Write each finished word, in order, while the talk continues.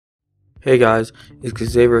Hey guys, it's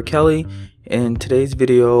Xavier Kelly. In today's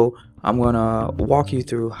video, I'm gonna walk you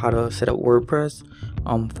through how to set up WordPress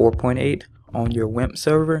 4.8 on your Wamp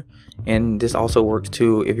server, and this also works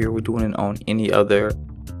too if you're doing it on any other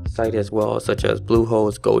site as well, such as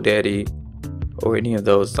Bluehost, GoDaddy, or any of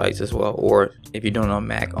those sites as well, or if you're doing it on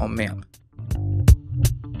Mac on Wamp.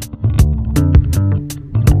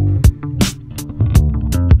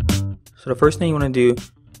 So the first thing you want to do,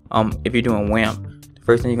 if you're doing Wamp,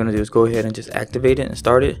 first thing you're going to do is go ahead and just activate it and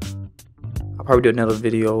start it. I'll probably do another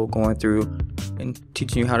video going through and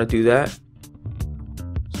teaching you how to do that.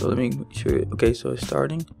 So let me make sure. Okay, so it's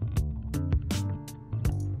starting,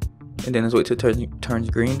 and then let's wait till it turns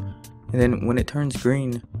green. And then when it turns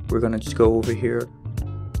green, we're going to just go over here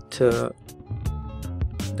to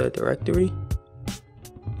the directory,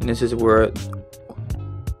 and this is where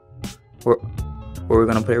we're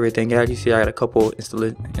going to put everything at. You see I got a couple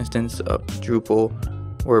instance of Drupal,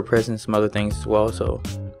 WordPress, and some other things as well. So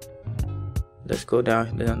let's go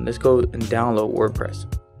down, then let's go and download WordPress.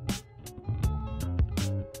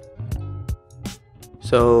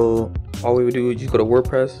 So all we would do is just go to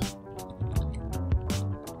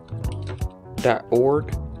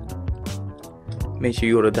WordPress.org. Make sure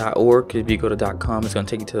you go to .org. If you go to .com, it's going to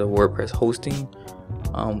take you to the WordPress hosting,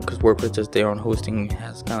 because WordPress just their own hosting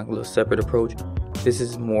has kind of a little separate approach. This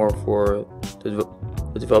is more for the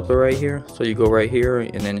developer right here. So you go right here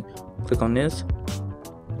and then click on this,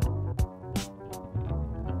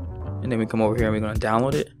 and then we come over here and we're going to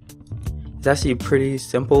download it. It's actually pretty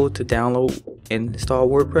simple to download and install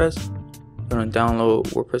WordPress. We're going to download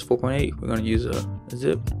WordPress 4.8. We're going to use a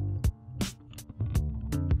zip.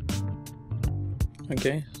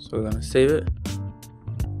 Okay, so we're going to save it,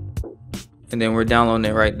 and then we're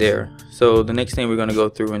downloading it right there. So the next thing we're going to go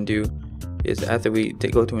through and do is, after we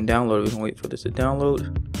go through and download, we can wait for this to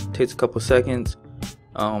download. It takes a couple seconds.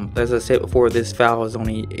 As I said before, this file is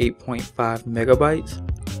only 8.5 megabytes,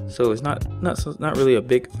 so it's not really a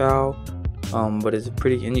big file, but it's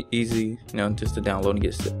pretty easy, just to download and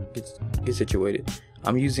get situated.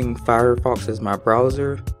 I'm using Firefox as my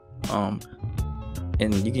browser, and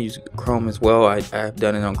you can use Chrome as well. I've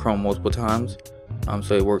done it on Chrome multiple times,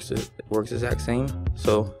 so it works exact same.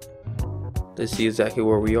 So let's see exactly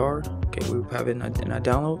where we are. Okay, we have it in our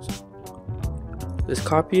downloads. Let's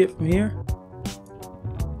copy it from here,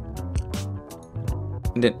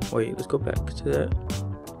 and then wait, let's go back to that.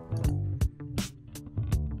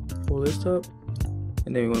 Pull this up,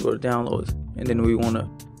 and then we want to go to downloads, and then we want to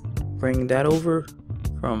bring that over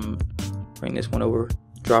bring this one over,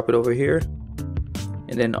 drop it over here,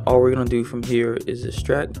 and then all we're gonna do from here is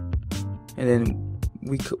extract, and then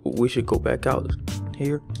we should go back out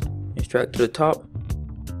here, extract to the top,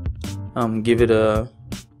 give it a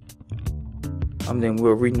then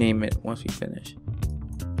we'll rename it once we finish.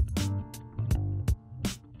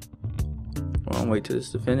 I'll wait till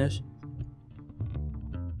this to finish.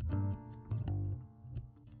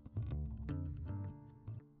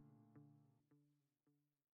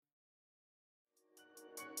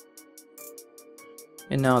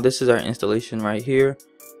 And now this is our installation right here.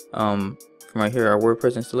 From right here, our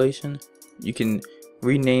WordPress installation. You can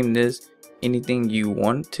rename this anything you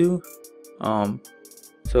want to.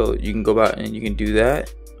 So you can go back and you can do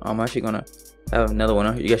that. I'm actually gonna have another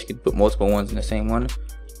one. You guys can put multiple ones in the same one.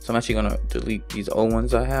 So I'm actually gonna delete these old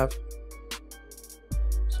ones I have.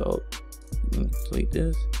 So delete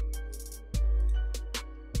this.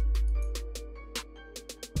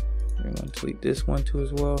 We're gonna delete this one too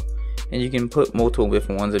as well. And you can put multiple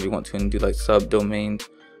different ones if you want to, and do like subdomains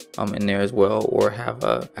in there as well, or have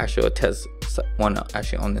a test one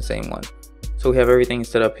actually on the same one. So we have everything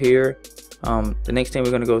set up here. The next thing we're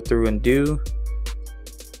going to go through and do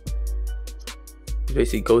is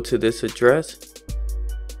basically go to this address,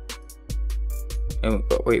 and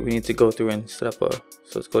wait, we need to go through and set up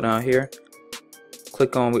so let's go down here,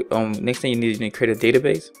 click on next thing you need to create a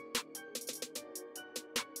database.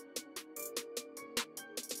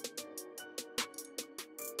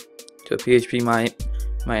 To PHP my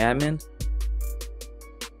admin.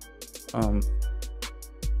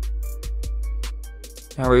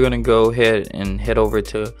 Now we're gonna go ahead and head over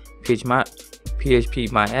to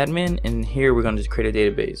PHP my admin, and here we're gonna just create a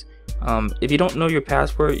database. If you don't know your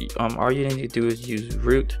password, all you need to do is use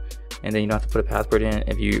root, and then you don't have to put a password in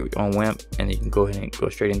if you're on Wamp, and you can go ahead and go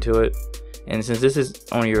straight into it. And since this is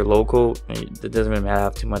on your local, it doesn't really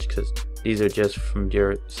matter too much, because these are just from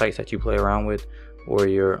your sites that you play around with, or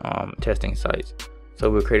your testing sites.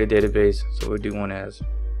 So we'll create a database. So we'll do one as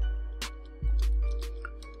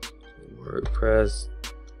WordPress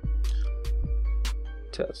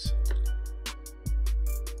test,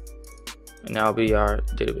 and that'll be our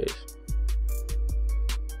database.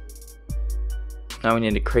 Now we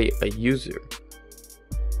need to create a user.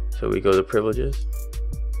 So we go to privileges,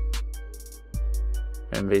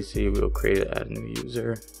 and basically we'll add a new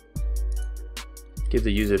user, give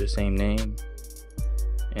the user the same name,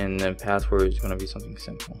 and then password is going to be something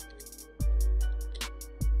simple.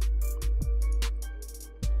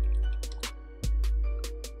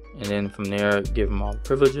 And then from there, give them all the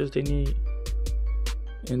privileges they need.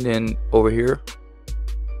 And then over here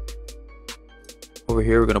we're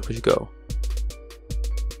going to push go.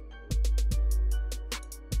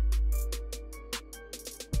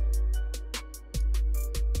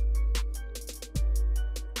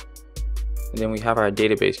 And then we have our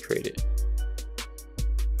database created.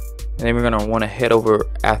 And then we're going to want to head over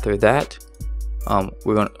after that.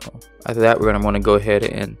 We're going to want to go ahead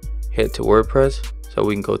and head to WordPress, so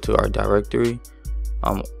we can go to our directory,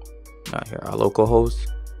 not here, our localhost.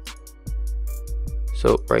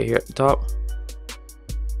 So right here at the top,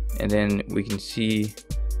 and then we can see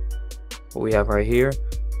what we have right here.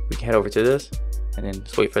 We can head over to this, and then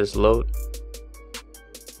just wait for this to load.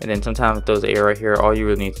 And then sometimes it throws the error right here. All you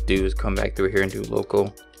really need to do is come back through here and do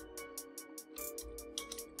localhost.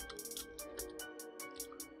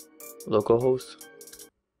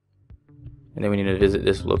 And then we need to visit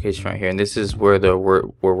this location right here, and this is where the where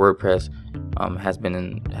WordPress has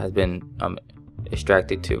been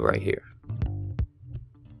extracted to right here.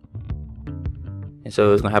 And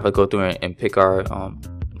so it's gonna have to go through and pick our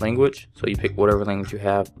language. So you pick whatever language you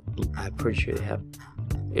have. I'm pretty sure they have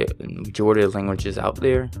the majority of the languages out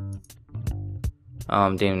there.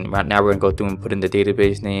 Then right now we're gonna go through and put in the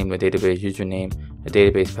database name, the database username, the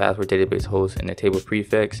database password, database host, and the table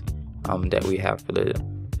prefix that we have for the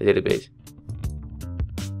database.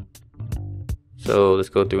 So let's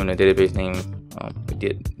go through in the database name. We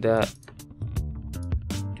did that.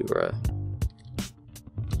 Do our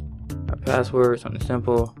password, something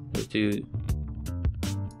simple. Let's do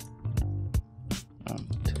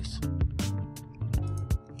test.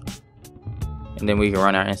 And then we can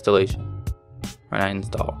run our installation, run our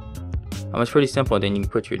install. It's pretty simple. Then you can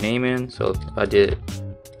put your name in. So if I did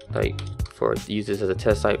like for use this as a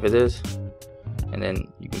test site for this, and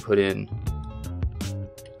then you can put in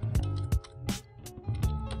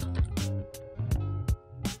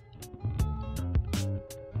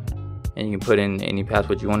and you can put in any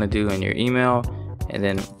password you want to do in your email, and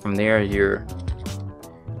then from there you're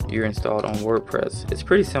installed on WordPress. It's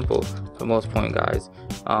pretty simple for the most part, guys.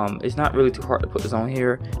 It's not really too hard to put this on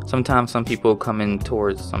here. Sometimes some people come in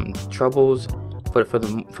towards some troubles, but for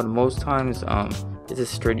the most times it's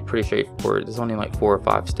just pretty straightforward. There's only like 4 or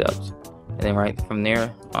 5 steps, and then right from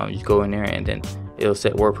there you just go in there, and then it'll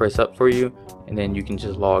set WordPress up for you, and then you can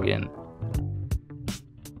just log in.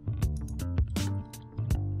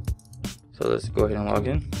 So let's go ahead and log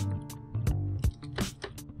in.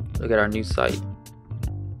 Look at our new site.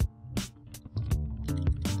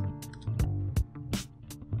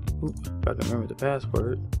 Ooh, if I can remember the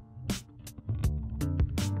password.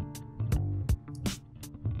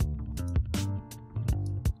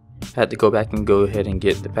 I had to go back and go ahead and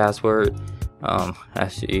get the password.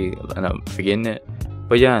 Actually, I end up forgetting it.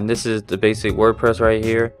 But yeah, and this is the basic WordPress right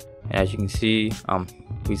here. And as you can see,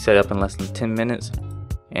 we set up in less than 10 minutes.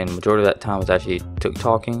 And majority of that time was actually took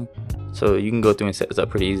talking. So you can go through and set this up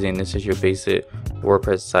pretty easy. And this is your basic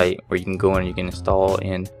WordPress site where you can go in and you can install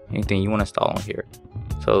in anything you want to install on here.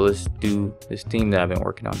 So let's do this theme that I've been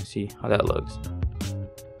working on to see how that looks.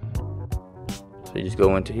 So you just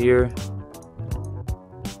go into here,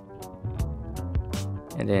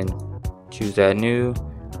 and then choose add new,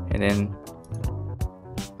 and then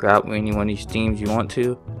grab any one of these themes you want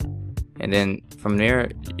to, and then from there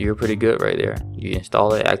you're pretty good right there. You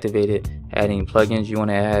install it, activate it, add any plugins you want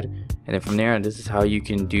to add, and then from there this is how you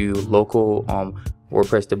can do local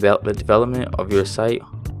WordPress development of your site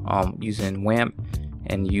using Wamp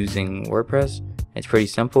and using WordPress. It's pretty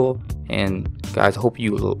simple. And guys, I hope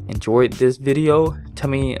you enjoyed this video. Tell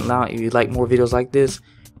me now if you like more videos like this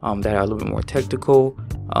that are a little bit more technical.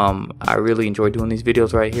 I really enjoy doing these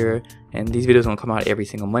videos right here, and these videos will come out every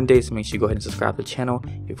single Monday, so make sure you go ahead and subscribe to the channel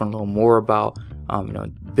if you want to learn more about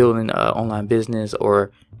building an online business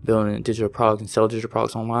or building digital products and sell digital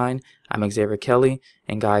products online. I'm Xavier Kelly,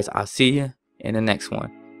 and guys, I'll see you in the next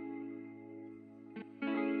one.